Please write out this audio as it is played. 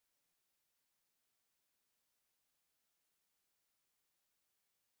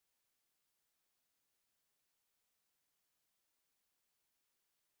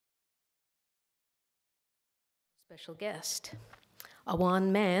Special guest. Ajuan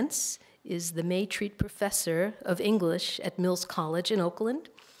Mance is the May Treat Professor of English at Mills College in Oakland.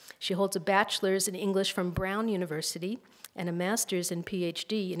 She holds a bachelor's in English from Brown University and a master's and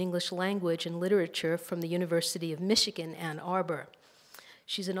PhD in English language and literature from the University of Michigan, Ann Arbor.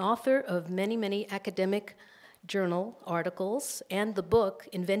 She's an author of many, many academic journal articles and the book,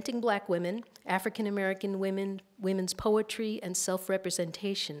 Inventing Black Women, African American Women's Poetry and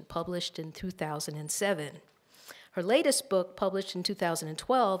Self-Representation, published in 2007. Her latest book, published in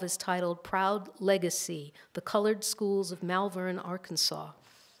 2012, is titled Proud Legacy, The Colored Schools of Malvern, Arkansas,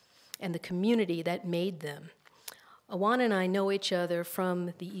 and the Community That Made Them. Ajuan and I know each other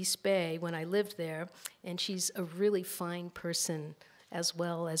from the East Bay when I lived there, and she's a really fine person as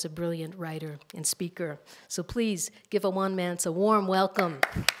well as a brilliant writer and speaker. So please give Ajuan Mance a warm welcome.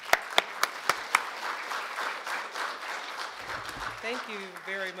 Thank you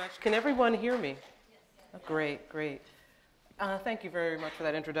very much. Can everyone hear me? Oh, great, great. Thank you very much for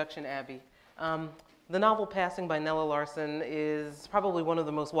that introduction, Abby. The novel Passing by Nella Larsen is probably one of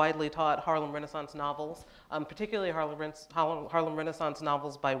the most widely taught Harlem Renaissance novels, particularly Harlem Renaissance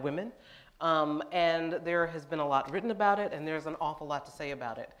novels by women. And there has been a lot written about it, and there's an awful lot to say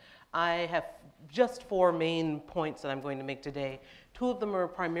about it. I have just 4 main points that I'm going to make today. 2 of them are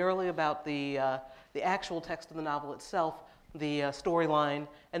primarily about the actual text of the novel itself, the storyline,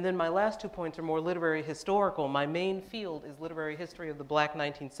 and then my last 2 points are more literary historical. My main field is literary history of the Black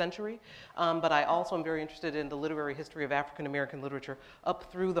 19th century, but I also am very interested in the literary history of African American literature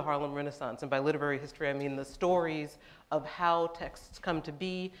up through the Harlem Renaissance. And by literary history, I mean the stories of how texts come to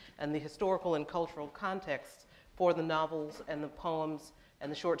be and the historical and cultural context for the novels and the poems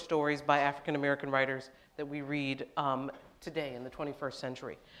and the short stories by African American writers that we read today in the 21st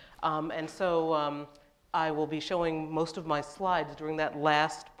century. I will be showing most of my slides during that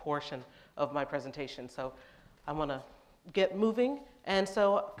last portion of my presentation. So I want to get moving. And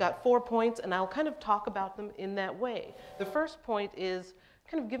so I've got 4 points, and I'll kind of talk about them in that way. The first point is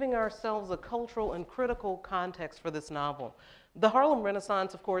kind of giving ourselves a cultural and critical context for this novel. The Harlem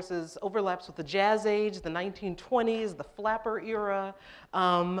Renaissance, of course, overlaps with the Jazz Age, the 1920s, the Flapper era,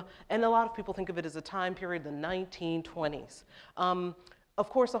 and a lot of people think of it as a time period, the 1920s. Of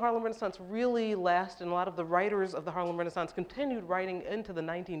course, the Harlem Renaissance really lasted, and a lot of the writers of the Harlem Renaissance continued writing into the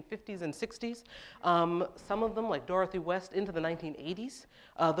 1950s and 60s. Some of them, like Dorothy West, into the 1980s,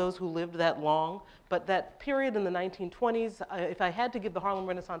 those who lived that long. But that period in the 1920s, if I had to give the Harlem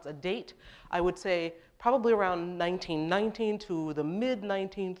Renaissance a date, I would say probably around 1919 to the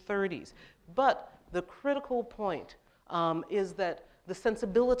mid-1930s. But the critical point is that the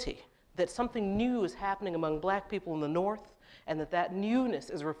sensibility that something new is happening among Black people in the North, and that newness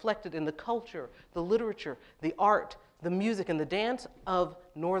is reflected in the culture, the literature, the art, the music, and the dance of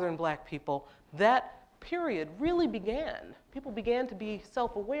Northern Black people. That period really began. People began to be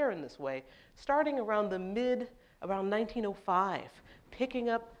self-aware in this way, starting around around 1905, picking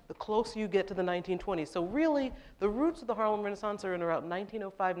up the closer you get to the 1920s. So really, the roots of the Harlem Renaissance are in around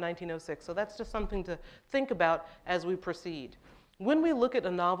 1905, 1906. So that's just something to think about as we proceed. When we look at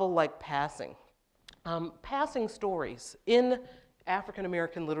a novel like Passing, passing stories in African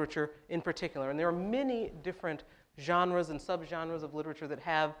American literature in particular, and there are many different genres and subgenres of literature that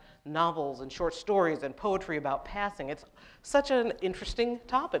have novels and short stories and poetry about passing. It's such an interesting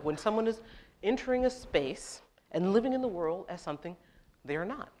topic when someone is entering a space and living in the world as something they are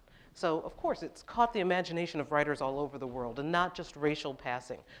not. So, of course, it's caught the imagination of writers all over the world, and not just racial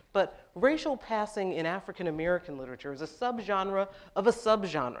passing. But racial passing in African American literature is a subgenre of a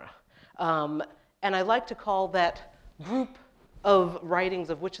subgenre. And I like to call that group of writings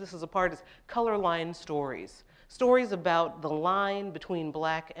of which this is a part is color line stories. Stories about the line between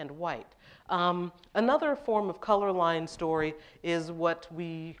Black and white. Another form of color line story is what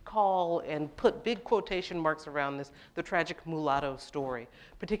we call, and put big quotation marks around this, the tragic mulatto story.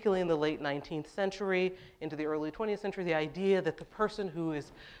 Particularly in the late 19th century, into the early 20th century, the idea that the person who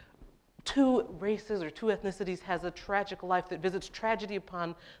is 2 races or 2 ethnicities has a tragic life that visits tragedy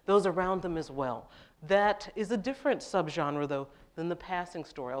upon those around them as well. That is a different subgenre, though, than the passing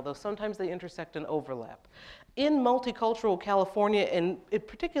story, although sometimes they intersect and overlap. In multicultural California, and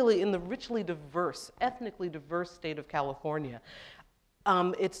particularly in the richly diverse, ethnically diverse state of California,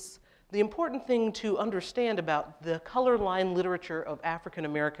 it's the important thing to understand about the color line literature of African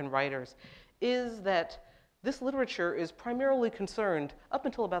American writers is that this literature is primarily concerned, up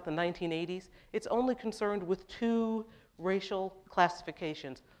until about the 1980s, it's only concerned with 2 racial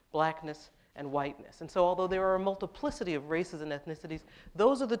classifications, Blackness and whiteness. And so although there are a multiplicity of races and ethnicities,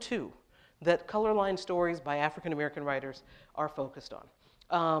 those are the 2 that color line stories by African American writers are focused on.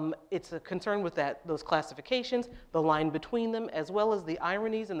 It's a concern with those classifications, the line between them, as well as the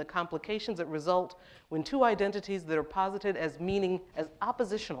ironies and the complications that result when two identities that are posited as meaning as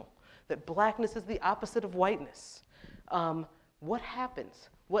oppositional, that blackness is the opposite of whiteness. What happens?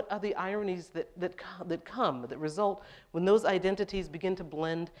 What are the ironies that result when those identities begin to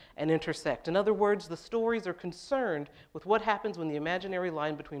blend and intersect? In other words, the stories are concerned with what happens when the imaginary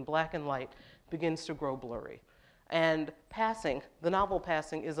line between black and light begins to grow blurry. And Passing, the novel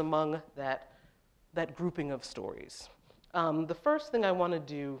Passing, is among that grouping of stories. The first thing I want to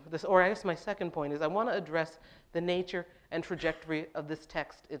do, or I guess my second point, is I want to address the nature and trajectory of this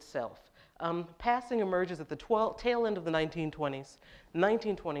text itself. Passing emerges at the tail end of the 1920s,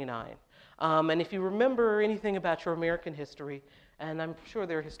 1929. And if you remember anything about your American history, and I'm sure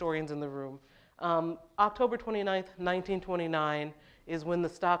there are historians in the room, October 29th, 1929 is when the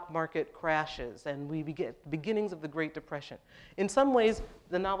stock market crashes and we get the beginnings of the Great Depression. In some ways,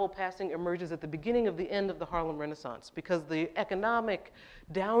 the novel Passing emerges at the beginning of the end of the Harlem Renaissance because the economic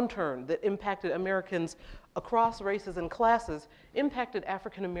downturn that impacted Americans across races and classes impacted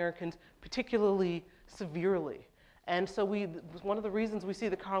African Americans particularly severely. And so one of the reasons we see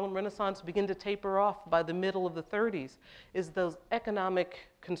the Harlem Renaissance begin to taper off by the middle of the 30s is those economic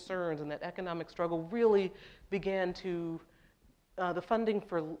concerns, and that economic struggle really began to, the funding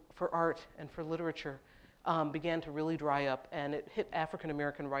for art and for literature began to really dry up, and it hit African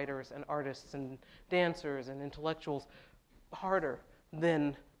American writers and artists and dancers and intellectuals harder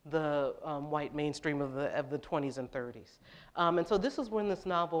than the white mainstream of the 20s and 30s. And so this is when this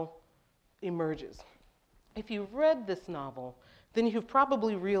novel emerges. If you've read this novel, then you've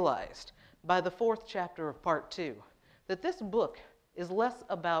probably realized by the 4th chapter of part 2 that this book is less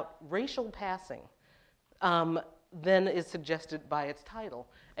about racial passing than is suggested by its title.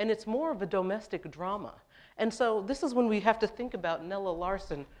 And it's more of a domestic drama. And so this is when we have to think about Nella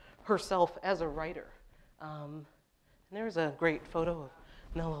Larsen herself as a writer. And there's a great photo of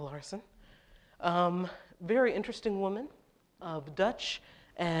Nella Larsen. Very interesting woman of Dutch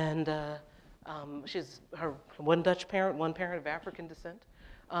and she's one Dutch parent, one parent of African descent.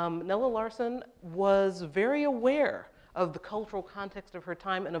 Nella Larsen was very aware of the cultural context of her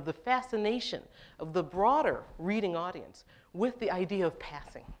time and of the fascination of the broader reading audience with the idea of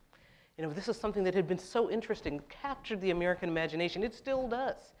passing. You know, this is something that had been so interesting, captured the American imagination. It still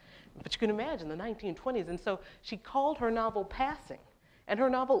does. But you can imagine the 1920s. And so she called her novel Passing. And her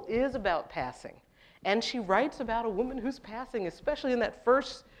novel is about passing. And she writes about a woman who's passing, especially in that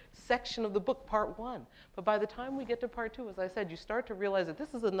first section of the book, part 1. But by the time we get to part 2, as I said, you start to realize that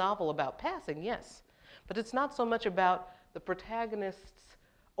this is a novel about passing, yes. But it's not so much about the protagonist's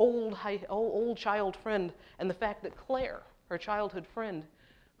old child friend and the fact that Claire, her childhood friend,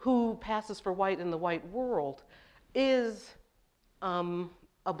 who passes for white in the white world, is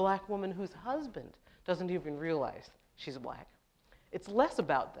a black woman whose husband doesn't even realize she's black. It's less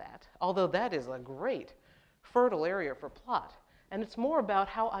about that, although that is a great, fertile area for plot. And it's more about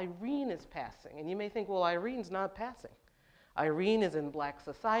how Irene is passing. And you may think, well, Irene's not passing. Irene is in black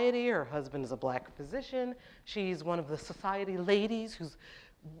society. Her husband is a black physician. She's one of the society ladies who's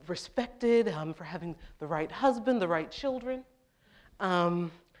respected for having the right husband, the right children.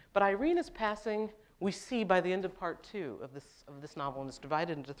 But Irene is passing, we see by the end of part 2 of this novel, and it's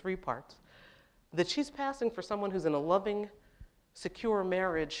divided into 3 parts, that she's passing for someone who's in a loving, secure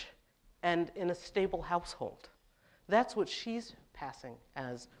marriage and in a stable household. That's what she's passing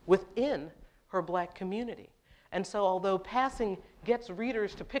as within her black community. And so although Passing gets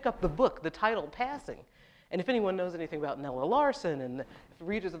readers to pick up the book, the title Passing, and if anyone knows anything about Nella Larsen, and if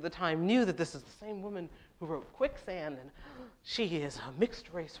readers of the time knew that this is the same woman who wrote Quicksand, and she is a mixed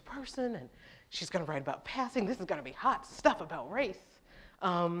race person, and she's gonna write about passing, this is gonna be hot stuff about race.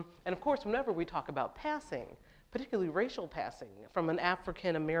 And of course, whenever we talk about passing, particularly racial passing from an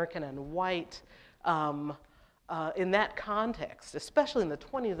African American and white, in that context, especially in the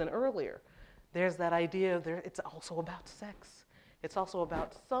 20s and earlier, there's that idea of it's also about sex. It's also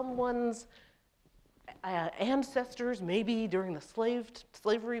about someone's ancestors, maybe during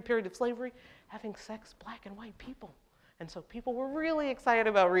the period of slavery, having sex, black and white people. And so people were really excited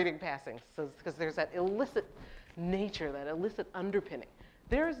about reading Passing, because there's that illicit nature, that illicit underpinning.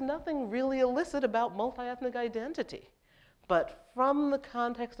 There is nothing really illicit about multi-ethnic identity. But from the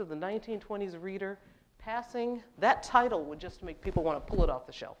context of the 1920s reader, Passing, that title would just make people want to pull it off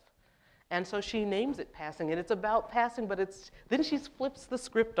the shelf. And so she names it Passing, and it's about passing, but then she flips the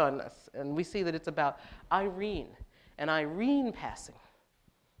script on us, and we see that it's about Irene, and Irene passing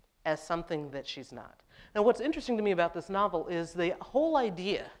as something that she's not. Now, what's interesting to me about this novel is the whole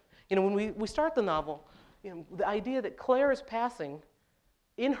idea, you know, when we start the novel, you know, the idea that Claire is passing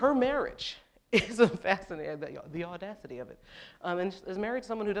in her marriage is a fascinating, the audacity of it. And is married to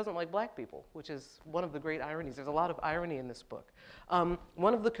someone who doesn't like black people, which is one of the great ironies. There's a lot of irony in this book.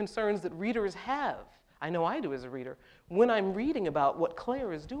 One of the concerns that readers have, I know I do as a reader, when I'm reading about what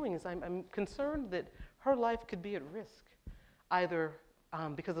Claire is doing is I'm concerned that her life could be at risk, either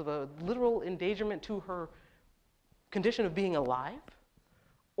because of a literal endangerment to her condition of being alive,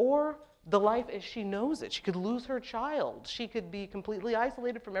 or the life as she knows it. She could lose her child. She could be completely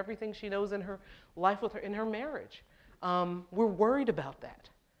isolated from everything she knows in her life with her, in her marriage. We're worried about that.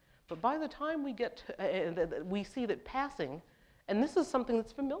 But by the time we get to, we see that passing, and this is something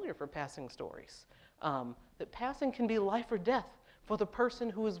that's familiar for passing stories, that passing can be life or death for the person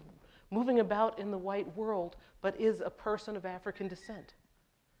who is moving about in the white world, but is a person of African descent.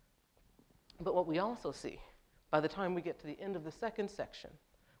 But what we also see, by the time we get to the end of the second section,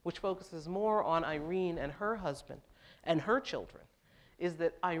 which focuses more on Irene and her husband and her children, is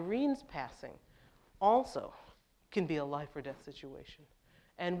that Irene's passing also can be a life or death situation.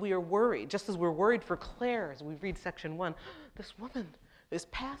 And we are worried, just as we're worried for Claire as we read section 1, this woman is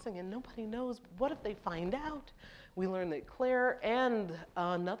passing and nobody knows, what if they find out? We learn that Claire and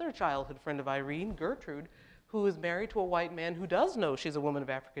another childhood friend of Irene, Gertrude, who is married to a white man who does know she's a woman of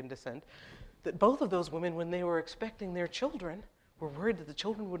African descent, that both of those women, when they were expecting their children, were worried that the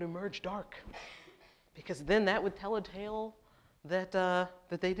children would emerge dark, because then that would tell a tale that,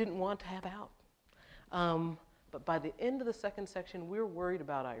 that they didn't want to have out. But by the end of the second section, we're worried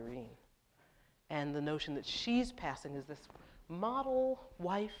about Irene and the notion that she's passing as this model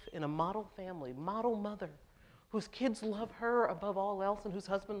wife in a model family, model mother, whose kids love her above all else and whose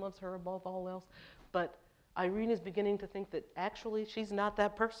husband loves her above all else. But Irene is beginning to think that actually she's not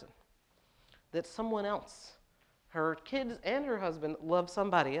that person, that someone else, her kids and her husband, love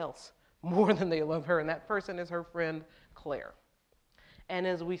somebody else more than they love her, and that person is her friend Claire. And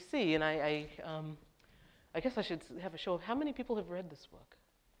as we see, and I guess I should have a show of how many people have read this book.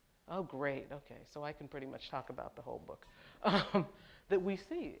 Oh, great, okay, so I can pretty much talk about the whole book. That we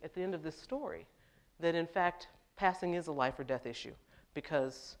see at the end of this story that in fact passing is a life or death issue,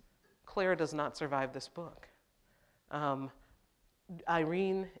 because Claire does not survive this book.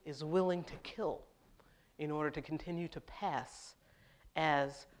 Irene is willing to kill in order to continue to pass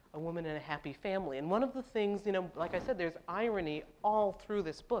as a woman in a happy family. And one of the things, you know, like I said, there's irony all through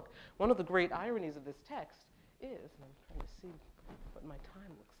this book. One of the great ironies of this text is, and I'm trying to see what my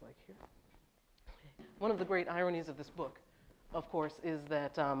time looks like here. One of the great ironies of this book, of course, is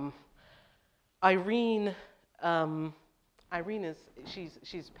that Irene is,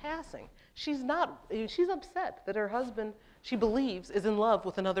 she's passing. She's upset that her husband, she believes, is in love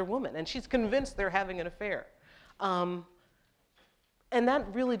with another woman, and she's convinced they're having an affair. And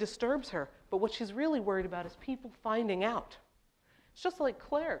that really disturbs her, but what she's really worried about is people finding out. It's just like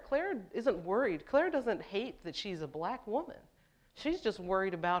Claire. Claire isn't worried. Claire doesn't hate that she's a black woman. She's just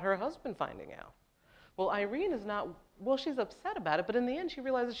worried about her husband finding out. Well, Irene is not, well, she's upset about it, but in the end she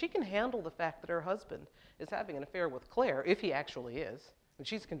realizes she can handle the fact that her husband is having an affair with Claire, if he actually is, and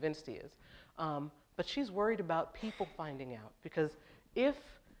she's convinced he is. But she's worried about people finding out, because if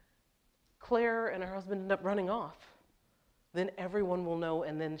Claire and her husband end up running off, then everyone will know,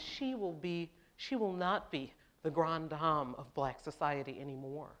 and then she will not be the grande dame of black society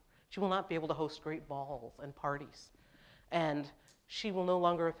anymore. She will not be able to host great balls and parties, and she will no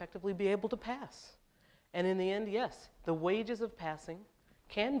longer effectively be able to pass. And in the end, yes, the wages of passing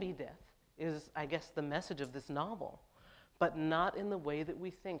can be death, is, I guess, the message of this novel, but not in the way that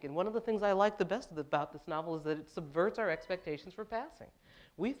we think. And one of the things I like the best about this novel is that it subverts our expectations for passing.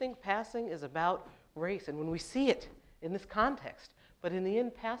 We think passing is about race, and when we see it in this context, but in the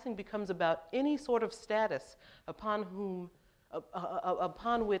end, passing becomes about any sort of status upon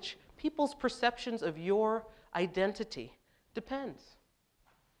which people's perceptions of your identity depends.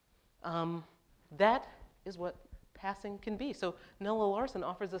 That is what passing can be. So Nella Larsen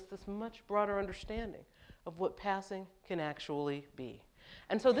offers us this much broader understanding of what passing can actually be.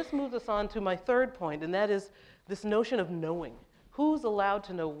 And so this moves us on to my third point, and that is this notion of knowing. Who's allowed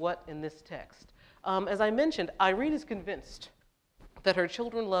to know what in this text? As I mentioned, Irene is convinced that her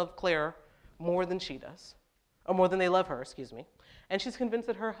children love Claire more than she does, or more than they love her, excuse me. And she's convinced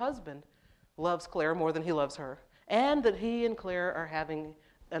that her husband loves Claire more than he loves her, and that he and Claire are having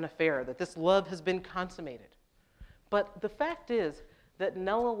an affair, that this love has been consummated. But the fact is that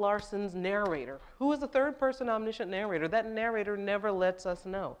Nella Larsen's narrator, who is a third-person omniscient narrator, that narrator never lets us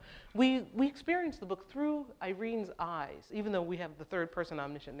know. We experience the book through Irene's eyes, even though we have the third-person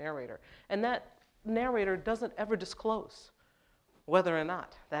omniscient narrator. And that narrator doesn't ever disclose whether or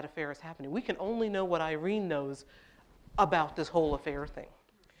not that affair is happening. We can only know what Irene knows about this whole affair thing.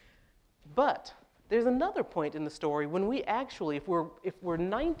 But there's another point in the story when we actually, if we're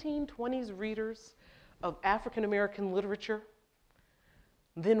 1920s readers of African American literature,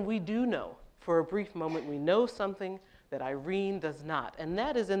 then we do know, for a brief moment, we know something that Irene does not. And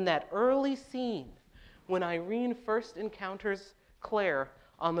that is in that early scene when Irene first encounters Claire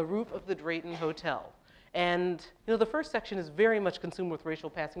on the roof of the Drayton Hotel. And the first section is very much consumed with racial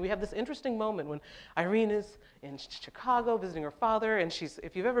passing. We have this interesting moment when Irene is in Chicago visiting her father, and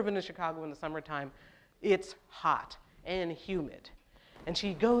if you've ever been to Chicago in the summertime, it's hot and humid. And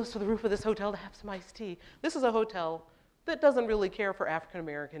she goes to the roof of this hotel to have some iced tea. This is a hotel that doesn't really care for African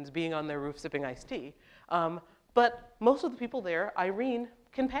Americans being on their roof sipping iced tea. But most of the people there, Irene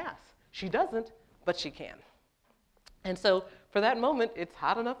can pass. She doesn't, but she can. And so for that moment, it's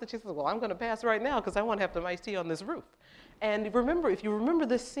hot enough that she says, well, I'm going to pass right now because I want to have some iced tea on this roof. And remember, if you remember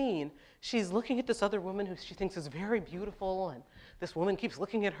this scene, she's looking at this other woman who she thinks is very beautiful, and this woman keeps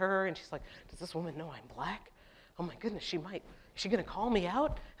looking at her, and she's like, does this woman know I'm black? Oh my goodness, is she going to call me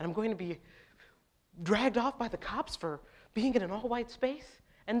out, and I'm going to be dragged off by the cops for being in an all-white space?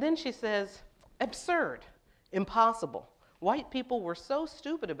 And then she says, absurd, impossible. White people were so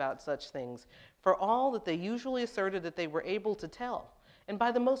stupid about such things for all that they usually asserted that they were able to tell. And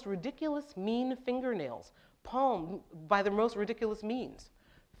by the most ridiculous mean fingernails, by the most ridiculous means,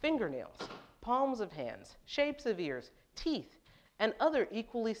 fingernails, palms of hands, shapes of ears, teeth, and other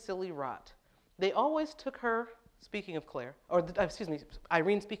equally silly rot. They always took her, speaking of Claire, or excuse me,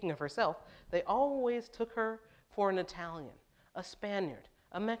 Irene speaking of herself, they always took her for an Italian, a Spaniard,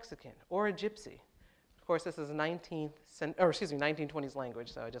 a Mexican, or a gypsy. Of course, this is 1920s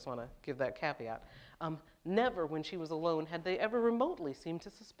language, so I just want to give that caveat. Never, when she was alone, had they ever remotely seemed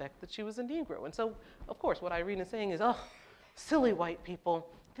to suspect that she was a Negro. And so, of course, what Irene is saying is, oh, silly white people,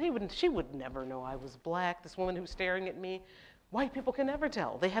 she would never know I was black, this woman who's staring at me. White people can never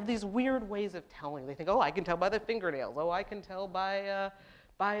tell. They have these weird ways of telling. They think, oh, I can tell by the fingernails. Oh, I can tell by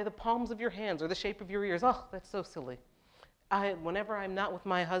the palms of your hands or the shape of your ears. Oh, that's so silly. Whenever I'm not with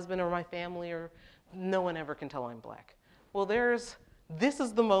my husband or my family, no one ever can tell I'm black. Well, this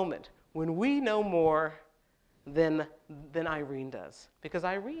is the moment when we know more than Irene does. Because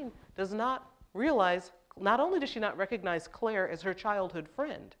Irene does not realize, not only does she not recognize Claire as her childhood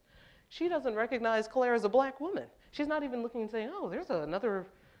friend, she doesn't recognize Claire as a black woman. She's not even looking and saying, oh, there's another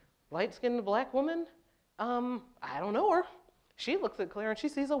light-skinned black woman. I don't know her. She looks at Claire and she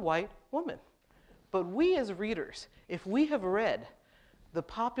sees a white woman. But we as readers, if we have read the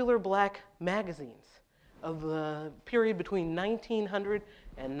popular black magazines of the period between 1900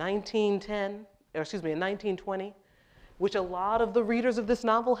 and 1920, which a lot of the readers of this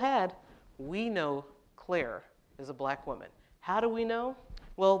novel had, we know Claire is a black woman. How do we know?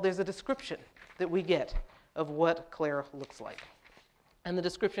 Well, there's a description that we get of what Claire looks like. And the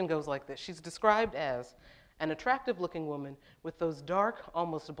description goes like this. She's described as an attractive-looking woman with those dark,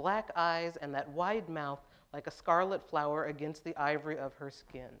 almost black eyes and that wide mouth like a scarlet flower against the ivory of her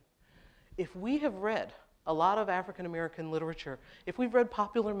skin. If we have read a lot of African American literature, if we've read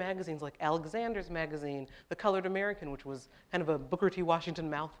popular magazines like Alexander's magazine, The Colored American, which was kind of a Booker T. Washington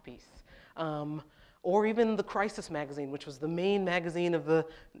mouthpiece, or even the Crisis magazine, which was the main magazine of the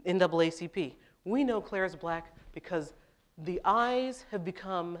NAACP, we know Claire's black because the eyes have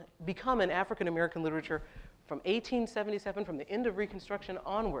become in African American literature from 1877, from the end of Reconstruction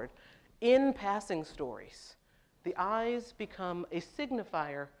onward, in passing stories. The eyes become a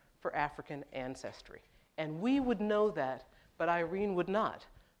signifier for African ancestry. And we would know that, but Irene would not.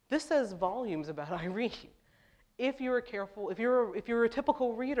 This says volumes about Irene. If you're a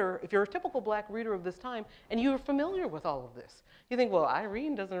typical reader, if you're a typical black reader of this time, and you're familiar with all of this, you think, well,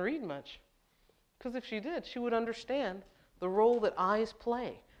 Irene doesn't read much. Because if she did, she would understand the role that eyes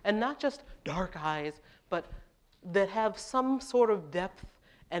play. And not just dark eyes, but that have some sort of depth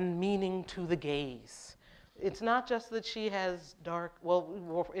and meaning to the gaze. It's not just that she has dark,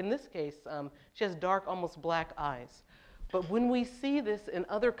 well, in this case, she has dark, almost black eyes. But when we see this in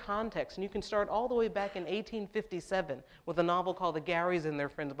other contexts, and you can start all the way back in 1857 with a novel called The Garys and Their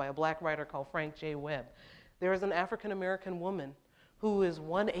Friends by a black writer called Frank J. Webb. There is an African-American woman who is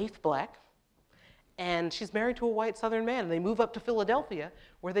 1/8 black, and she's married to a white Southern man. And they move up to Philadelphia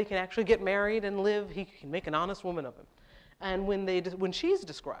where they can actually get married and live. He can make an honest woman of him. And when she's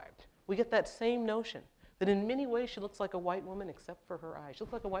described, we get that same notion that in many ways she looks like a white woman except for her eyes. She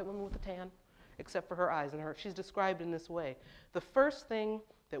looks like a white woman with a tan except for her eyes. And she's described in this way. The first thing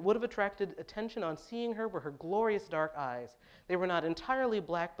that would have attracted attention on seeing her were her glorious dark eyes. They were not entirely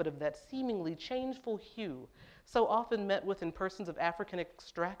black, but of that seemingly changeful hue, so often met with in persons of African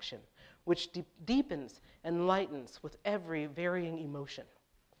extraction, which deepens and lightens with every varying emotion.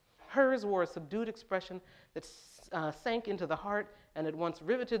 Hers wore a subdued expression that sank into the heart and at once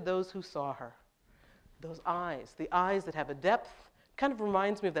riveted those who saw her. Those eyes, the eyes that have a depth, kind of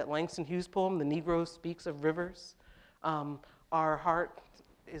reminds me of that Langston Hughes poem, The Negro Speaks of Rivers. Our heart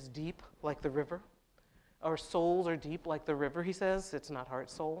is deep like the river. Our souls are deep like the river, he says. It's not heart,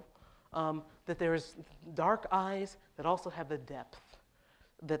 soul. That there's dark eyes that also have the depth.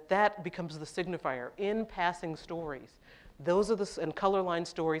 That becomes the signifier in passing stories. Those are and color line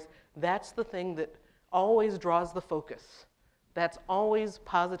stories, that's the thing that always draws the focus. That's always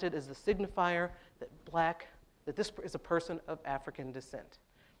posited as the signifier that this is a person of African descent.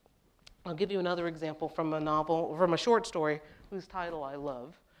 I'll give you another example from a short story whose title I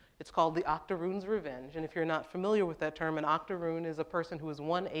love. It's called The Octoroon's Revenge, and if you're not familiar with that term, an octoroon is a person who is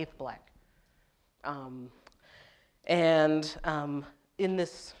 1/8 black. In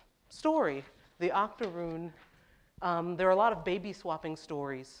this story, the octoroon, there are a lot of baby swapping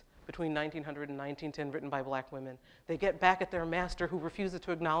stories between 1900 and 1910 written by black women. They get back at their master who refuses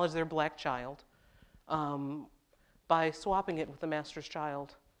to acknowledge their black child by swapping it with the master's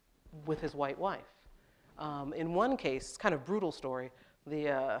child with his white wife. In one case, it's kind of brutal story,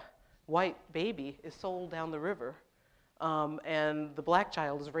 the white baby is sold down the river and the black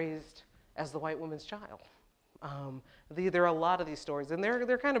child is raised as the white woman's child. There are a lot of these stories, and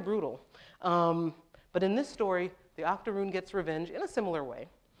they're kind of brutal. But in this story, the octoroon gets revenge in a similar way.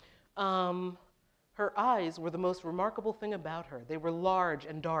 Her eyes were the most remarkable thing about her. They were large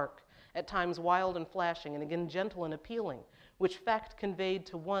and dark, at times wild and flashing, and again gentle and appealing, which fact conveyed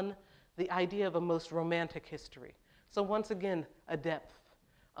to one the idea of a most romantic history. So once again, a depth,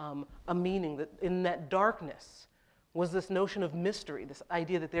 a meaning that in that darkness was this notion of mystery, this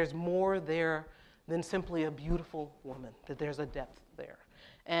idea that there's more there than simply a beautiful woman, that there's a depth there.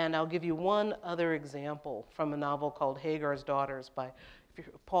 And I'll give you one other example from a novel called Hagar's Daughters by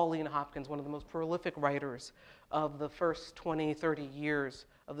Pauline Hopkins, one of the most prolific writers of the first 20, 30 years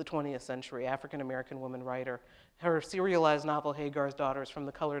of the 20th century, African-American woman writer. Her serialized novel, Hagar's Daughters, from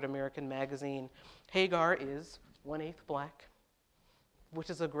the Colored American magazine. Hagar is 1/8 black, which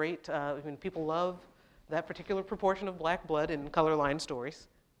is a great, people love that particular proportion of black blood in color line stories,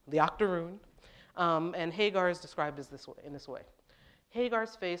 the octoroon. And Hagar is described as in this way.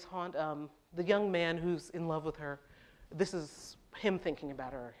 Hagar's face the young man who's in love with her, this is him thinking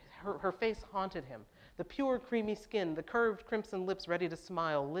about her. Her face haunted him. The pure, creamy skin, the curved crimson lips ready to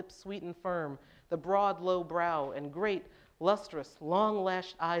smile, lips sweet and firm, the broad, low brow, and great, lustrous,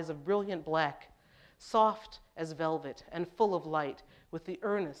 long-lashed eyes of brilliant black, soft as velvet and full of light, with the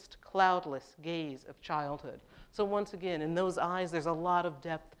earnest, cloudless gaze of childhood. So once again, in those eyes, there's a lot of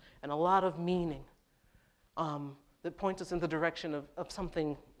depth and a lot of meaning that points us in the direction of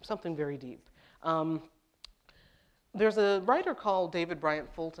something very deep. There's a writer called David Bryant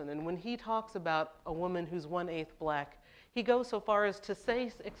Fulton, and when he talks about a woman who's 1/8 black, he goes so far as to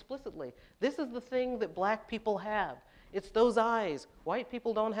say explicitly, this is the thing that black people have. It's those eyes. White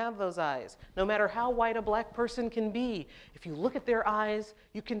people don't have those eyes. No matter how white a black person can be, if you look at their eyes,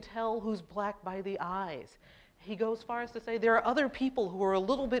 you can tell who's black by the eyes. He goes as far as to say there are other people who are a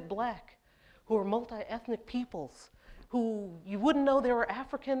little bit black, who are multi-ethnic peoples, who you wouldn't know they were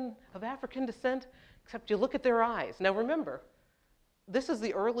of African descent, except you look at their eyes. Now remember, this is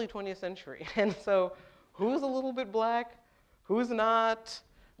the early 20th century, and so who's a little bit black, who's not,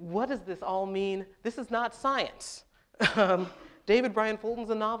 what does this all mean? This is not science. David Bryant Fulton's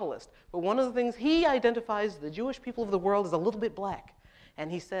a novelist, but one of the things he identifies the Jewish people of the world as a little bit black,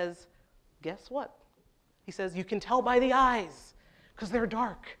 and he says, guess what? He says, you can tell by the eyes, because they're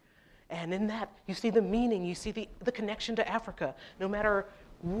dark. And in that, you see the meaning, you see the connection to Africa, no matter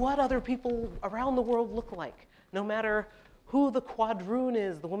what other people around the world look like, no matter who the quadroon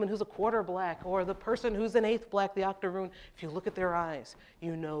is, the woman who's a quarter black, or the person who's 1/8 black, the octoroon, if you look at their eyes,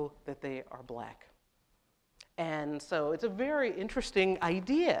 you know that they are black. And so it's a very interesting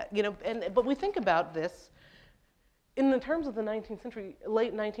idea, but we think about this in the terms of the 19th century,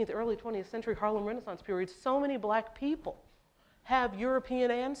 late 19th, early 20th century Harlem Renaissance period. So many black people have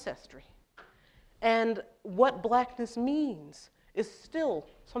European ancestry. And what blackness means is still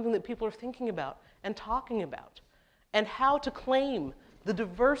something that people are thinking about and talking about, and how to claim the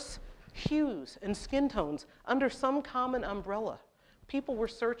diverse hues and skin tones under some common umbrella. People were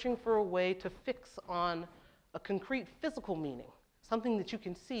searching for a way to fix on a concrete physical meaning, something that you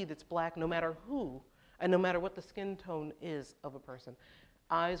can see that's black no matter who and no matter what the skin tone is of a person.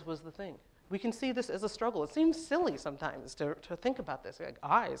 Eyes was the thing. We can see this as a struggle. It seems silly sometimes to think about this. Like,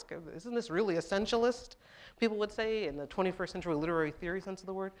 eyes, isn't this really essentialist? People would say in the 21st century literary theory sense of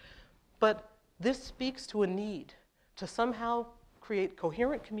the word. But this speaks to a need to somehow create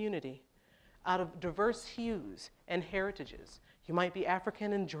coherent community out of diverse hues and heritages. You might be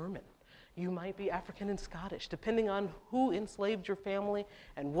African and German. You might be African and Scottish, depending on who enslaved your family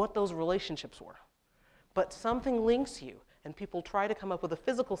and what those relationships were. But something links you, and people try to come up with a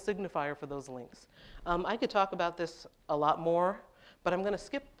physical signifier for those links. I could talk about this a lot more, but I'm going to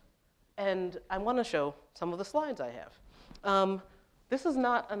skip, and I want to show some of the slides I have. This is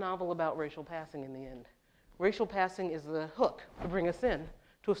not a novel about racial passing in the end. Racial passing is the hook to bring us in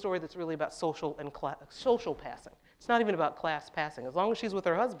to a story that's really about social passing. It's not even about class passing. As long as she's with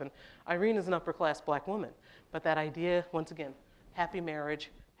her husband, Irene is an upper-class black woman. But that idea, once again, happy marriage,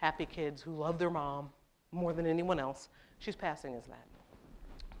 happy kids who love their mom more than anyone else, she's passing as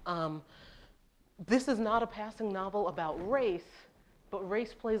that. This is not a passing novel about race, but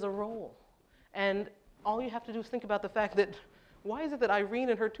race plays a role. And all you have to do is think about the fact that, why is it that Irene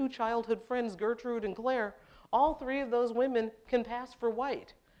and her two childhood friends, Gertrude and Claire, all three of those women can pass for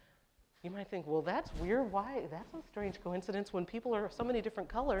white? You might think, well, that's weird. Why? That's a strange coincidence when people are so many different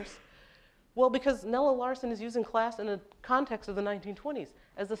colors. Well, because Nella Larsen is using class in a context of the 1920s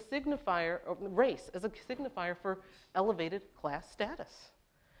as a signifier, or race, as a signifier for elevated class status.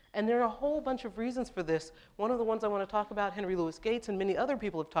 And there are a whole bunch of reasons for this. One of the ones I want to talk about, Henry Louis Gates and many other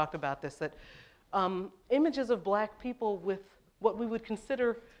people have talked about this, that images of black people with what we would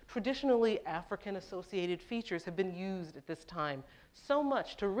consider traditionally African-associated features have been used at this time so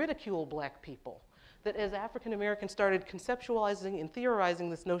much to ridicule black people that as African Americans started conceptualizing and theorizing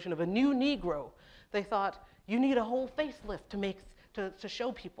this notion of a new Negro, they thought, you need a whole facelift to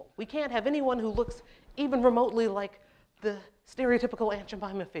show people. We can't have anyone who looks even remotely like the stereotypical Aunt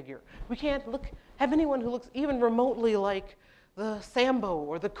Jemima figure. We can't have anyone who looks even remotely like the Sambo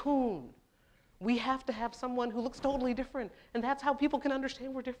or the Coon. We have to have someone who looks totally different, and that's how people can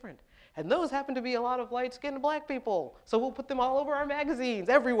understand we're different. And those happen to be a lot of light-skinned black people, so we'll put them all over our magazines,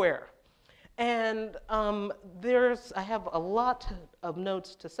 everywhere. And I have a lot of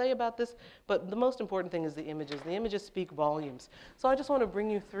notes to say about this, but the most important thing is the images. The images speak volumes. So I just want to bring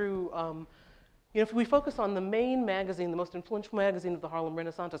you through, if we focus on the main magazine, the most influential magazine of the Harlem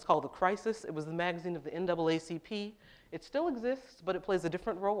Renaissance, it's called The Crisis. It was the magazine of the NAACP. It still exists, but it plays a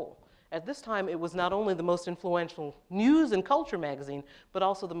different role. At this time, it was not only the most influential news and culture magazine, but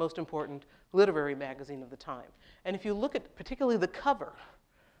also the most important literary magazine of the time. And if you look at particularly the cover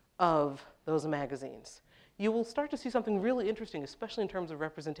of those magazines, you will start to see something really interesting, especially in terms of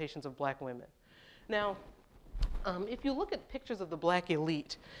representations of black women. Now, if you look at pictures of the black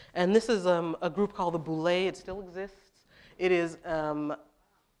elite, and this is a group called the Boulets, it still exists. It is an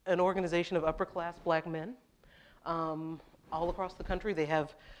organization of upper-class black men all across the country. They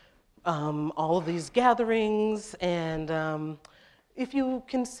have all of these gatherings, and if you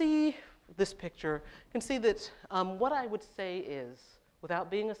can see this picture, you can see that what I would say is,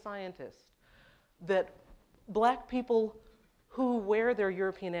 without being a scientist, that black people who wear their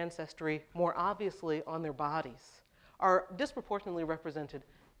European ancestry more obviously on their bodies are disproportionately represented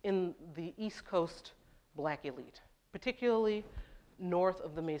in the East Coast black elite, particularly north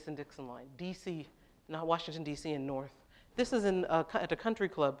of the Mason-Dixon line, DC, not Washington, DC, and north. This is at a country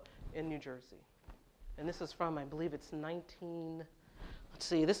club in New Jersey. And this is from, I believe it's this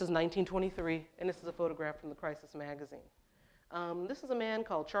is 1923, and this is a photograph from the Crisis magazine. This is a man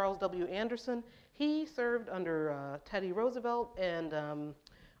called Charles W. Anderson. He served under Teddy Roosevelt and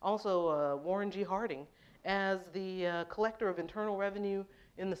also Warren G. Harding as the collector of internal revenue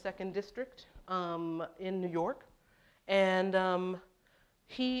in the 2nd District in New York. And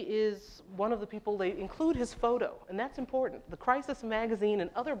he is one of the people, they include his photo, and that's important. The Crisis magazine and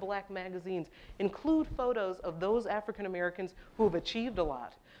other black magazines include photos of those African Americans who have achieved a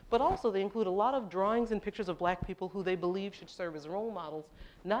lot. But also they include a lot of drawings and pictures of black people who they believe should serve as role models,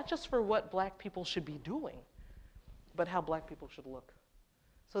 not just for what black people should be doing, but how black people should look.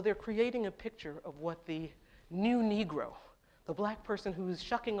 So they're creating a picture of what the new Negro, the black person who's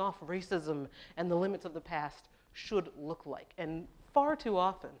shucking off racism and the limits of the past, should look like. And far too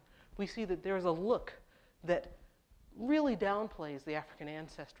often, we see that there's a look that really downplays the African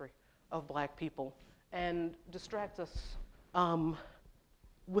ancestry of black people and distracts us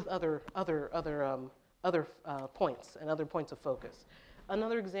with other points and other points of focus.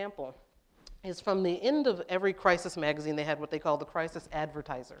 Another example is from the end of every Crisis magazine, they had what they call the Crisis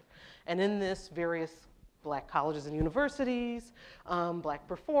Advertiser. And in this, various black colleges and universities, black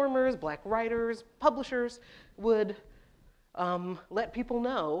performers, black writers, publishers would let people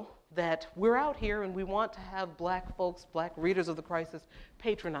know that we're out here and we want to have black folks, black readers of the Crisis,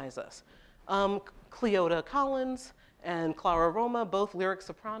 patronize us. Cleota Collins and Clara Roma, both lyric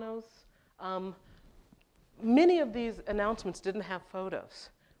sopranos, Many of these announcements didn't have photos,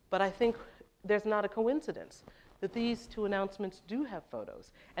 but I think there's not a coincidence that these two announcements do have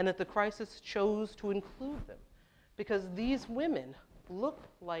photos and that the crisis chose to include them, because these women look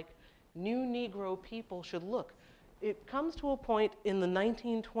like new Negro people should look. It comes to a point in the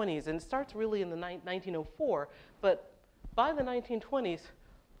 1920s, and it starts really in the 1904, but by the 1920s,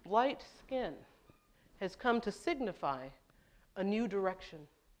 light skin has come to signify a new direction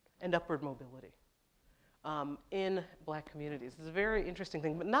and upward mobility in Black communities. It's a very interesting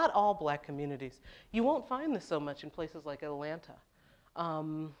thing, but not all Black communities. You won't find this so much in places like Atlanta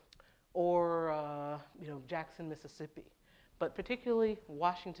or Jackson, Mississippi, but particularly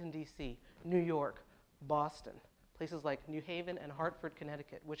Washington, D.C., New York, Boston, places like New Haven and Hartford,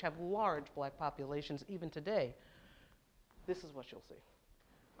 Connecticut, which have large Black populations even today. This is what you'll see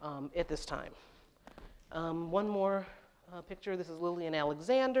at this time. One more picture. This is Lillian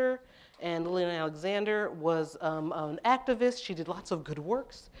Alexander, and Lillian Alexander was an activist. She did lots of good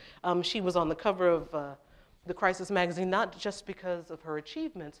works. She was on the cover of the Crisis magazine, not just because of her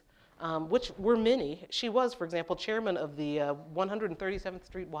achievements, which were many. She was, for example, chairman of the 137th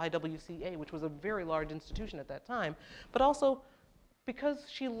Street YWCA, which was a very large institution at that time, but also because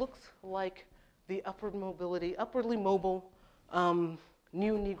she looks like the upwardly mobile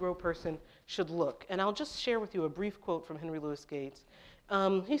new Negro person should look. And I'll just share with you a brief quote from Henry Louis Gates.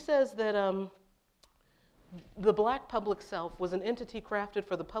 He says that the Black public self was an entity crafted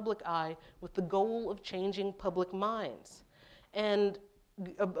for the public eye with the goal of changing public minds. And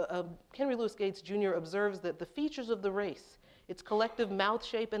Henry Louis Gates Jr. observes that the features of the race, its collective mouth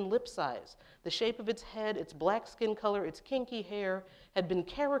shape and lip size, the shape of its head, its Black skin color, its kinky hair, had been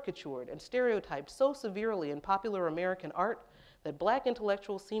caricatured and stereotyped so severely in popular American art that Black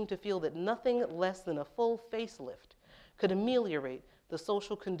intellectuals seemed to feel that nothing less than a full facelift could ameliorate the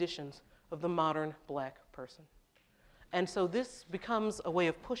social conditions of the modern Black person. And so this becomes a way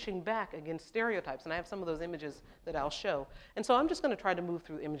of pushing back against stereotypes, and I have some of those images that I'll show. And so I'm just going to try to move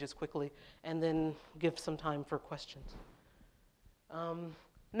through images quickly and then give some time for questions.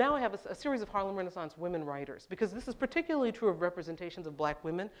 Now I have a series of Harlem Renaissance women writers, because this is particularly true of representations of Black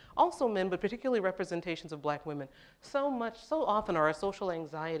women, also men, but particularly representations of Black women. So often our social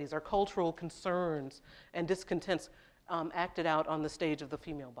anxieties, our cultural concerns and discontents acted out on the stage of the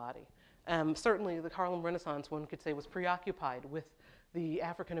female body. Certainly the Harlem Renaissance, one could say, was preoccupied with the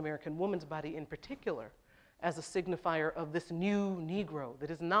African-American woman's body in particular as a signifier of this new Negro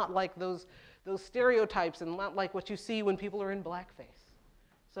that is not like those stereotypes and not like what you see when people are in blackface.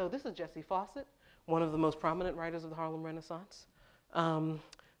 So this is Jessie Fawcett, one of the most prominent writers of the Harlem Renaissance.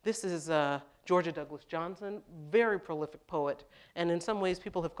 This is Georgia Douglas Johnson, very prolific poet, and in some ways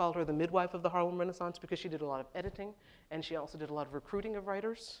people have called her the midwife of the Harlem Renaissance because she did a lot of editing, and she also did a lot of recruiting of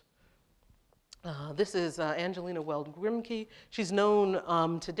writers. This is Angelina Weld Grimke. She's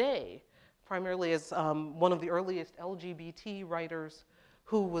known today primarily as one of the earliest LGBT writers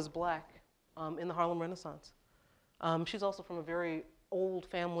who was Black in the Harlem Renaissance. She's also from a very old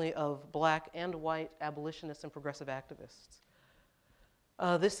family of Black and white abolitionists and progressive activists.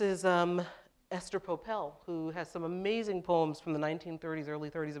 This is Esther Popel, who has some amazing poems from the 1930s, early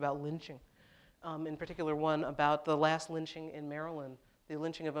 30s about lynching. In particular, one about the last lynching in Maryland, the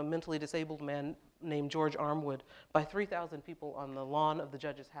lynching of a mentally disabled man named George Armwood by 3,000 people on the lawn of the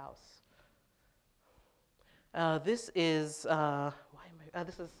judge's house. This is Anne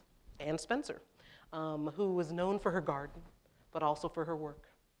Spencer, who was known for her garden, but also for her work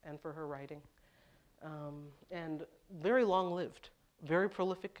and for her writing. And very long-lived, very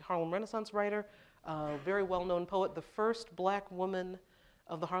prolific Harlem Renaissance writer, very well-known poet, the first Black woman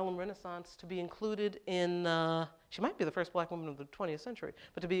of the Harlem Renaissance to be included in, she might be the first Black woman of the 20th century,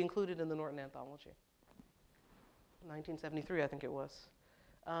 but to be included in the Norton Anthology. 1973, I think it was.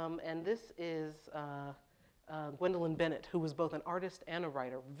 And this is Gwendolyn Bennett, who was both an artist and a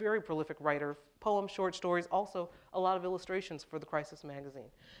writer, very prolific writer, poems, short stories, also a lot of illustrations for the Crisis magazine.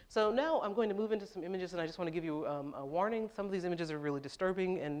 So now I'm going to move into some images, and I just want to give you a warning. Some of these images are really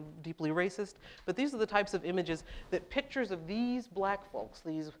disturbing and deeply racist, but these are the types of images that pictures of these Black folks,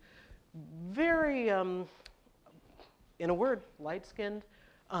 these very, in a word, light-skinned,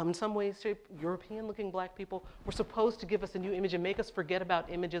 in some ways shaped European-looking Black people, were supposed to give us a new image and make us forget about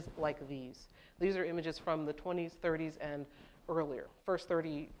images like these. These are images from the 20s, 30s, and earlier,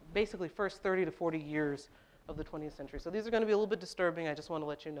 basically first 30 to 40 years of the 20th century. So these are going to be a little bit disturbing. I just want to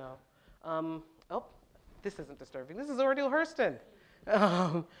let you know. Oh, this isn't disturbing. This is Zora Neale Hurston.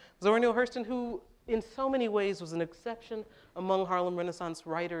 Zora Neale Hurston, who in so many ways was an exception among Harlem Renaissance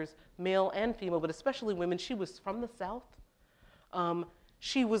writers, male and female, but especially women. She was from the South.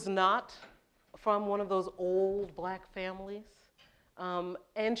 She was not from one of those old black families.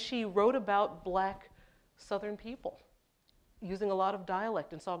 And she wrote about black Southern people using a lot of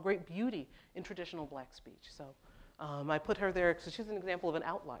dialect and saw great beauty in traditional black speech. So I put her there because she's an example of an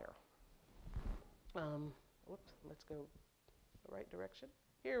outlier. Whoops, let's go the right direction.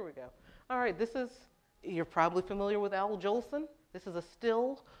 Here we go. All right, this is, you're probably familiar with Al Jolson. This is a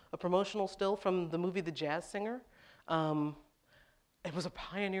still, a promotional still from the movie The Jazz Singer. It was a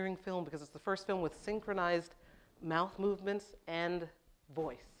pioneering film because it's the first film with synchronized mouth movements and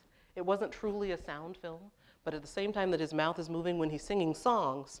voice. It wasn't truly a sound film, but at the same time that his mouth is moving when he's singing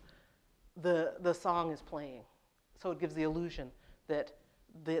songs, the song is playing. So it gives the illusion that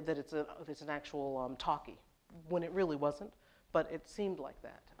it's an actual talkie, when it really wasn't, but it seemed like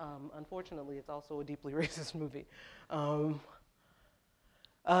that. Unfortunately, it's also a deeply racist movie.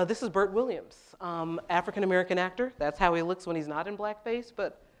 This is Burt Williams, African-American actor. That's how he looks when he's not in blackface,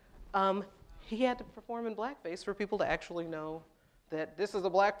 but he had to perform in blackface for people to actually know that this is a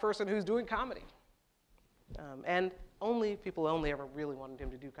black person who's doing comedy. And people only ever really wanted him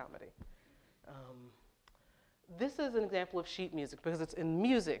to do comedy. This is an example of sheet music because it's in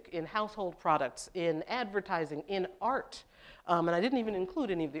music, in household products, in advertising, in art. And I didn't even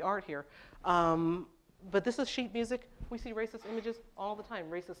include any of the art here. But this is sheet music. We see racist images all the time,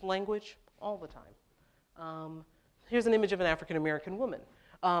 racist language all the time. Here's an image of an African-American woman.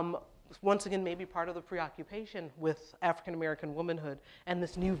 Once again, maybe part of the preoccupation with African-American womanhood and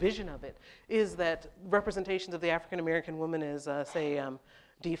this new vision of it is that representations of the African-American woman is, say,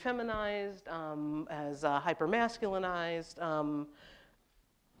 defeminized, as hypermasculinized,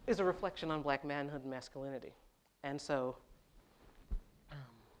 is a reflection on black manhood and masculinity. And so,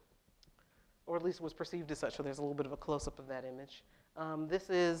 or at least was perceived as such, so there's a little bit of a close-up of that image. This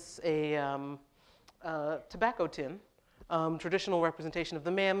is a tobacco tin. Traditional representation of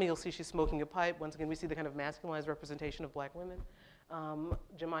the mammy. You'll see she's smoking a pipe. Once again, we see the kind of masculinized representation of black women.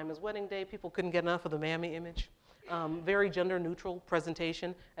 Jemima's wedding day, people couldn't get enough of the mammy image. Very gender-neutral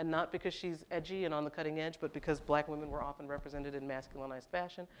presentation, and not because she's edgy and on the cutting edge, but because black women were often represented in masculinized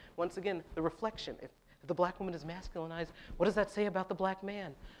fashion. Once again, the reflection. If the black woman is masculinized, what does that say about the black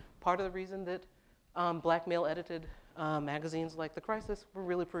man? Part of the reason that black male-edited magazines like The Crisis were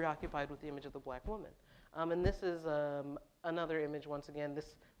really preoccupied with the image of the black woman. And this is another image, once again.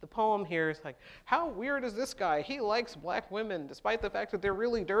 The poem here is like, how weird is this guy? He likes black women, despite the fact that they're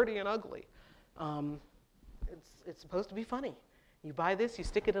really dirty and ugly. It's supposed to be funny. You buy this, you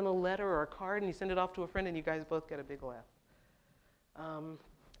stick it in a letter or a card, and you send it off to a friend, and you guys both get a big laugh.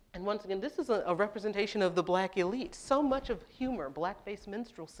 And once again, this is a representation of the black elite. So much of humor, blackface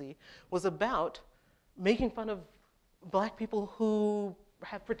minstrelsy, was about making fun of black people who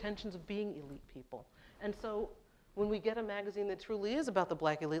have pretensions of being elite people. And so when we get a magazine that truly is about the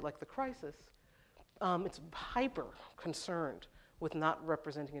black elite, like The Crisis, it's hyper concerned with not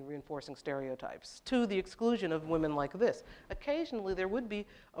representing and reinforcing stereotypes to the exclusion of women like this. Occasionally, there would be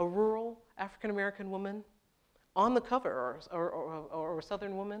a rural African-American woman on the cover, or a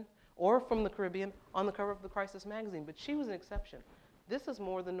Southern woman, or from the Caribbean on the cover of The Crisis magazine, but she was an exception. This is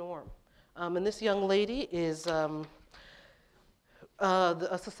more the norm. And this young lady is a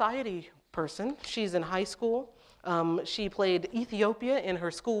society person. She's in high school. She played Ethiopia in her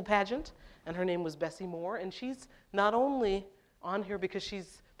school pageant, and her name was Bessie Moore. And she's not only on here because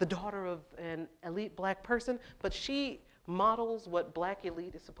she's the daughter of an elite black person, but she models what black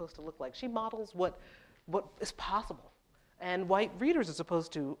elite is supposed to look like. She models what is possible. And white readers are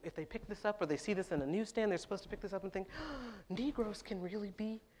supposed to, if they pick this up or they see this in a newsstand, they're supposed to pick this up and think, oh, Negroes can really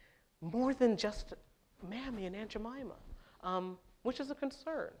be more than just Mammy and Aunt Jemima, which is a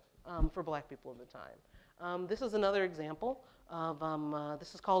concern for black people of the time. This is another example of,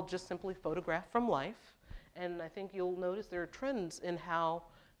 this is called just simply Photograph from Life. And I think you'll notice there are trends in how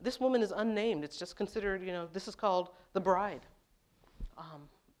this woman is unnamed. It's just considered, this is called The Bride.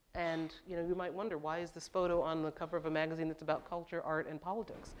 And you might wonder, why is this photo on the cover of a magazine that's about culture, art, and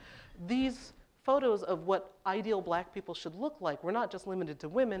politics? These photos of what ideal black people should look like were not just limited to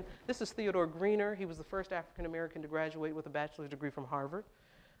women. This is Theodore Greener. He was the first African American to graduate with a bachelor's degree from Harvard.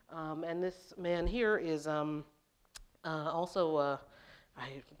 And this man here is also, I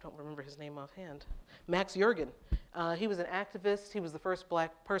don't remember his name offhand, Max Yergin. He was an activist. He was the first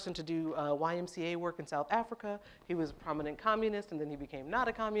black person to do YMCA work in South Africa. He was a prominent communist, and then he became not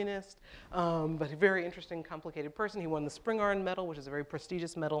a communist, but a very interesting, complicated person. He won the Spingarn Medal, which is a very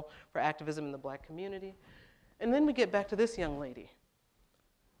prestigious medal for activism in the black community. And then we get back to this young lady.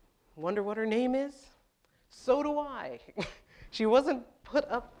 Wonder what her name is? So do I. She wasn't put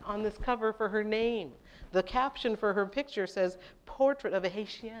up on this cover for her name. The caption for her picture says, Portrait of a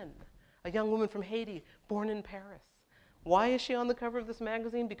Haitienne. A young woman from Haiti, born in Paris. Why is she on the cover of this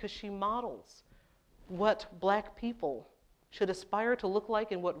magazine? Because she models what black people should aspire to look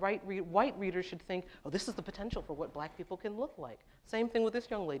like and what white readers should think, oh, this is the potential for what black people can look like. Same thing with this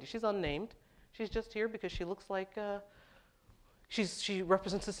young lady. She's unnamed. She's just here because she looks like, she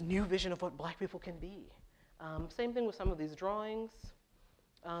represents this new vision of what black people can be. Same thing with some of these drawings.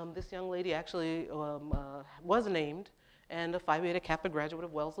 This young lady actually was named and a Phi Beta Kappa graduate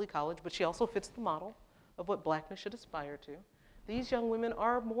of Wellesley College, but she also fits the model of what blackness should aspire to. These young women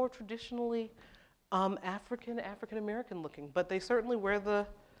are more traditionally African-American looking, but they certainly wear the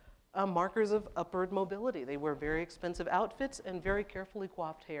markers of upward mobility. They wear very expensive outfits and very carefully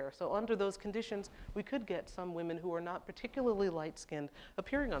coiffed hair. So under those conditions, we could get some women who are not particularly light-skinned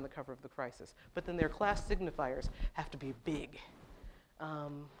appearing on the cover of the Crisis, but then their class signifiers have to be big.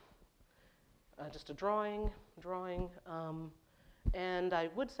 Just a drawing. And I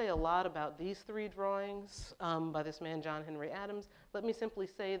would say a lot about these three drawings by this man, John Henry Adams. Let me simply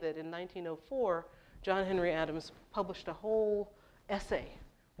say that in 1904, John Henry Adams published a whole essay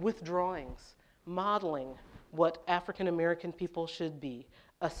with drawings modeling what African American people should be.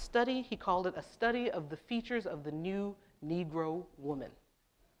 A study, he called it a study of the features of the new Negro woman.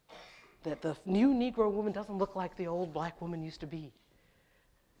 That the new Negro woman doesn't look like the old black woman used to be.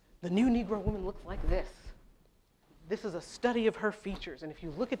 The new Negro woman looks like this. This is a study of her features, and if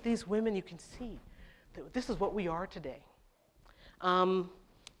you look at these women, you can see that this is what we are today.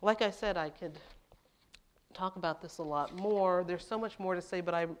 Like I said, I could talk about this a lot more. There's so much more to say,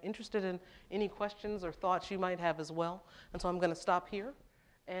 but I'm interested in any questions or thoughts you might have as well. And so I'm going to stop here.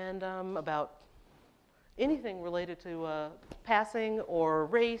 And about anything related to passing or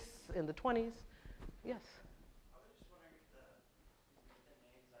race in the 20s. Yes? I was just wondering if the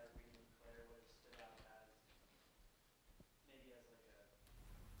names Irene and Claire would have stood out as maybe as like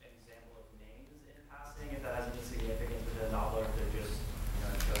an example of names in passing, if that has any significance to the novel, or if they're just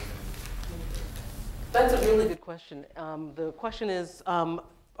chosen. That's a really good question. The question is,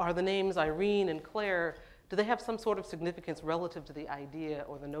 are the names Irene and Claire, do they have some sort of significance relative to the idea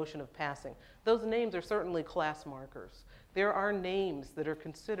or the notion of passing? Those names are certainly class markers. There are names that are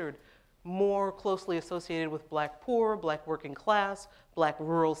considered more closely associated with black poor, black working class, black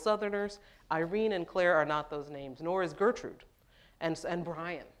rural Southerners. Irene and Claire are not those names, nor is Gertrude and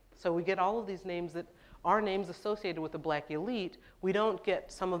Brian. So we get all of these names that are names associated with the black elite. We don't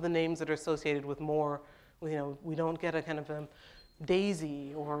get some of the names that are associated with more, we don't get a kind of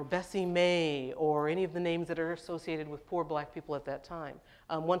Daisy or Bessie May or any of the names that are associated with poor black people at that time.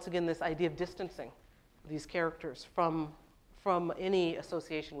 Once again, this idea of distancing these characters from any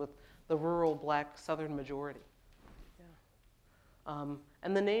association with the rural black Southern majority. Yeah.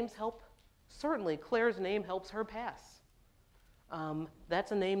 And the names help, certainly Claire's name helps her pass.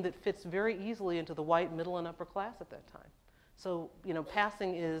 That's a name that fits very easily into the white middle and upper class at that time. So,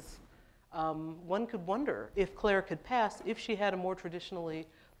 passing is, one could wonder if Claire could pass if she had a more traditionally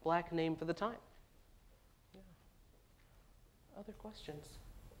black name for the time. Yeah. Other questions?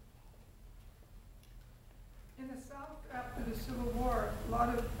 In the South, after the Civil War, a lot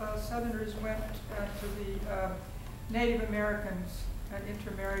of Southerners went to the Native Americans and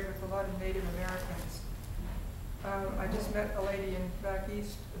intermarried with a lot of Native Americans. I just met a lady back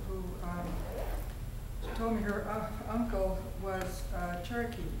east who told me her uncle was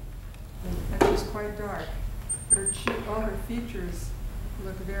Cherokee, and she was quite dark, but all her features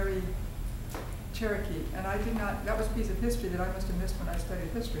looked very Cherokee. And I did not, that was a piece of history that I must have missed when I studied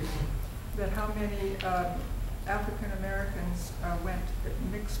history, that how many African Americans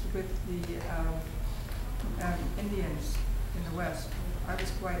mixed with the Indians in the West. I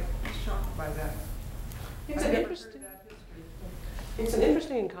was quite shocked by that. It's an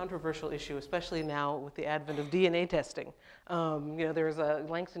interesting and controversial issue, especially now with the advent of DNA testing. There's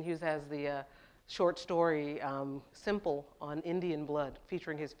Langston Hughes has the short story, Simple, on Indian blood,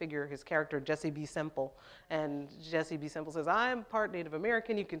 featuring his character, Jesse B. Semple. And Jesse B. Semple says, I'm part Native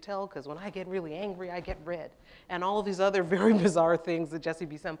American, you can tell, because when I get really angry, I get red. And all of these other very bizarre things that Jesse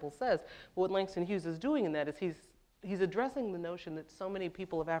B. Semple says. But what Langston Hughes is doing in that is he's addressing the notion that so many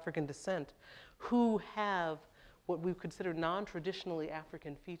people of African descent who have what we consider non-traditionally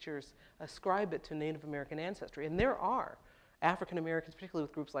African features ascribe it to Native American ancestry. And there are African Americans, particularly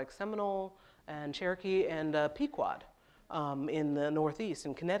with groups like Seminole and Cherokee and Pequot in the Northeast,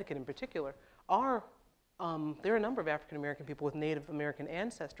 in Connecticut in particular, there are a number of African American people with Native American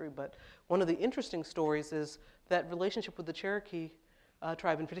ancestry, but one of the interesting stories is that relationship with the Cherokee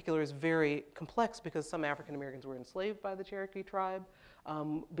tribe in particular is very complex because some African Americans were enslaved by the Cherokee tribe.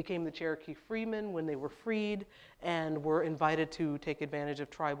 became the Cherokee freemen when they were freed and were invited to take advantage of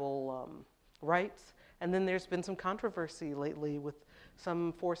tribal rights. And then there's been some controversy lately with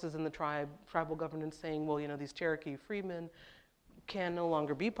some forces in the tribal governance saying, well, you know, these Cherokee freemen can no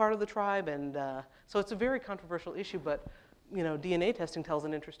longer be part of the tribe. And so it's a very controversial issue, but you know, DNA testing tells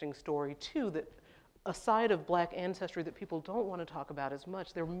an interesting story too, that a side of black ancestry that people don't want to talk about as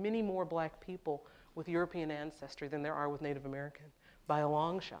much. There are many more black people with European ancestry than there are with Native American, by a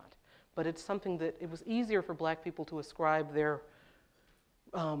long shot. But it's something that it was easier for black people to ascribe their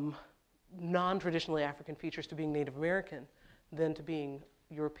non-traditionally African features to being Native American than to being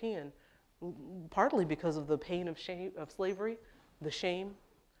European, partly because of the pain of shame, of slavery, the shame,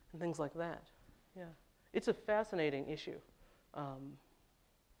 and things like that. Yeah, it's a fascinating issue. I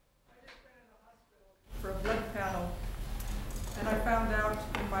just went in the hospital for a blood panel, and I found out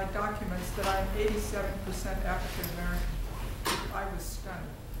in my documents that I'm 87% African American. I was stunned.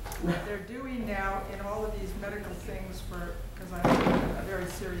 They're doing now in all of these medical things because I have a very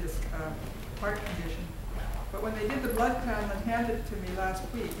serious heart condition. But when they did the blood panel and handed it to me last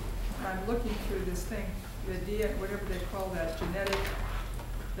week, I'm looking through this thing, the DNA, whatever they call that, genetic,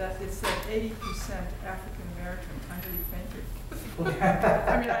 that it said 80% African American. I nearly fainted.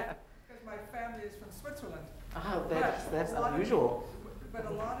 I mean, because my family is from Switzerland. Oh, that's unusual. But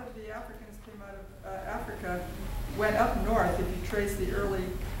a lot of the Africans came out of Africa, went up north. If you trace the early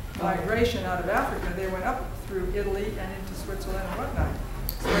migration out of Africa, they went up through Italy and into Switzerland and whatnot.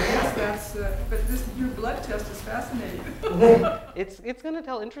 So I guess that's, but this new blood test is fascinating. It's going to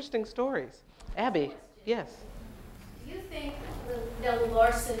tell interesting stories. Abby, yes? Do you think Nella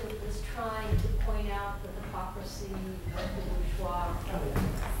Larsen was trying to point out the hypocrisy of the bourgeois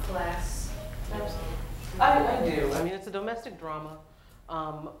class? I do. I mean, it's a domestic drama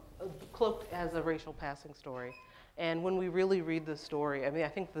cloaked as a racial passing story. And when we really read the story, I mean, I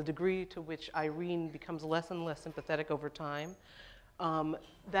think the degree to which Irene becomes less and less sympathetic over time,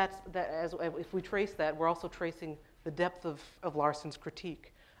 if we trace that, we're also tracing the depth of Larsen's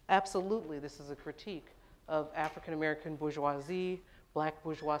critique. Absolutely, this is a critique of African-American bourgeoisie, black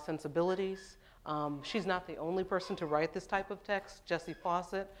bourgeois sensibilities. She's not the only person to write this type of text. Jessie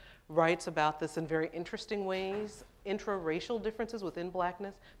Fawcett writes about this in very interesting ways, intra-racial differences within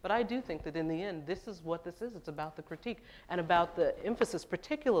blackness. But I do think that in the end, this is what this is. It's about the critique and about the emphasis,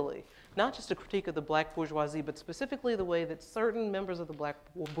 particularly, not just a critique of the black bourgeoisie, but specifically the way that certain members of the black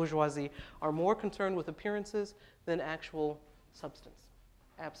bourgeoisie are more concerned with appearances than actual substance.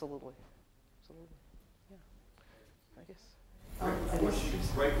 Absolutely. Absolutely. Yeah. I guess.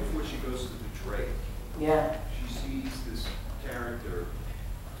 Right before she goes to the Drake, yeah, she sees this character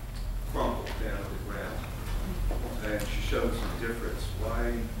crumple down to the ground, and she shows the difference.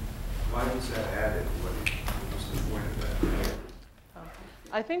 Why was that added? What was the point of that?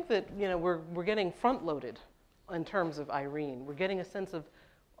 I think that, you know, we're getting front-loaded in terms of Irene. We're getting a sense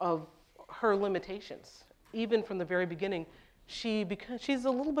of her limitations, even from the very beginning. Because she's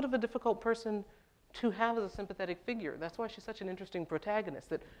a little bit of a difficult person to have as a sympathetic figure. That's why she's such an interesting protagonist,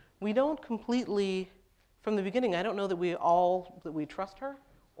 that we don't completely, from the beginning, I don't know that we trust her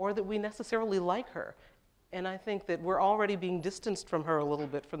or that we necessarily like her. And I think that we're already being distanced from her a little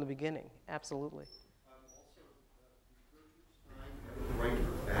bit from the beginning. Absolutely.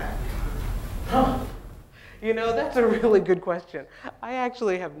 Right back. Huh. You know, that's a really good question. I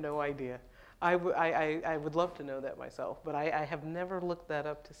actually have no idea. I would love to know that myself, but I have never looked that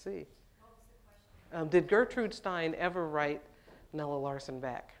up to see. Did Gertrude Stein ever write Nella Larsen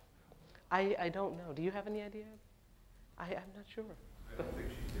back? I don't know. Do you have any idea? I'm not sure. I don't think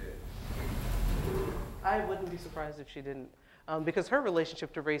she did. I wouldn't be surprised if she didn't, because her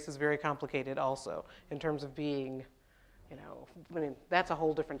relationship to race is very complicated also, in terms of being, you know, I mean, that's a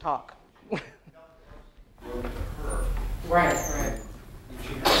whole different talk. Wrote to her. Right. If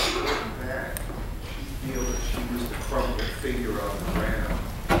she had to go back, she'd feel that she was the crumpled figure on the ground,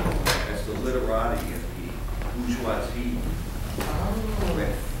 as the literati and the bourgeoisie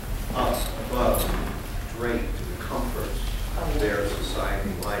went up above, draped to the comforts of their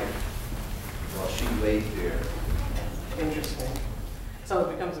society life, while she laid there. Interesting. So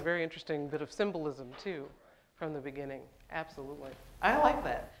it becomes a very interesting bit of symbolism too, from the beginning. Absolutely. I like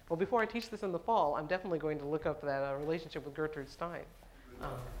that. Well, before I teach this in the fall, I'm definitely going to look up that relationship with Gertrude Stein.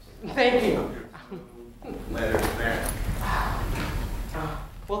 Thank you. Letters back.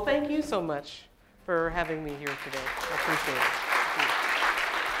 Well, thank you so much for having me here today. I appreciate it.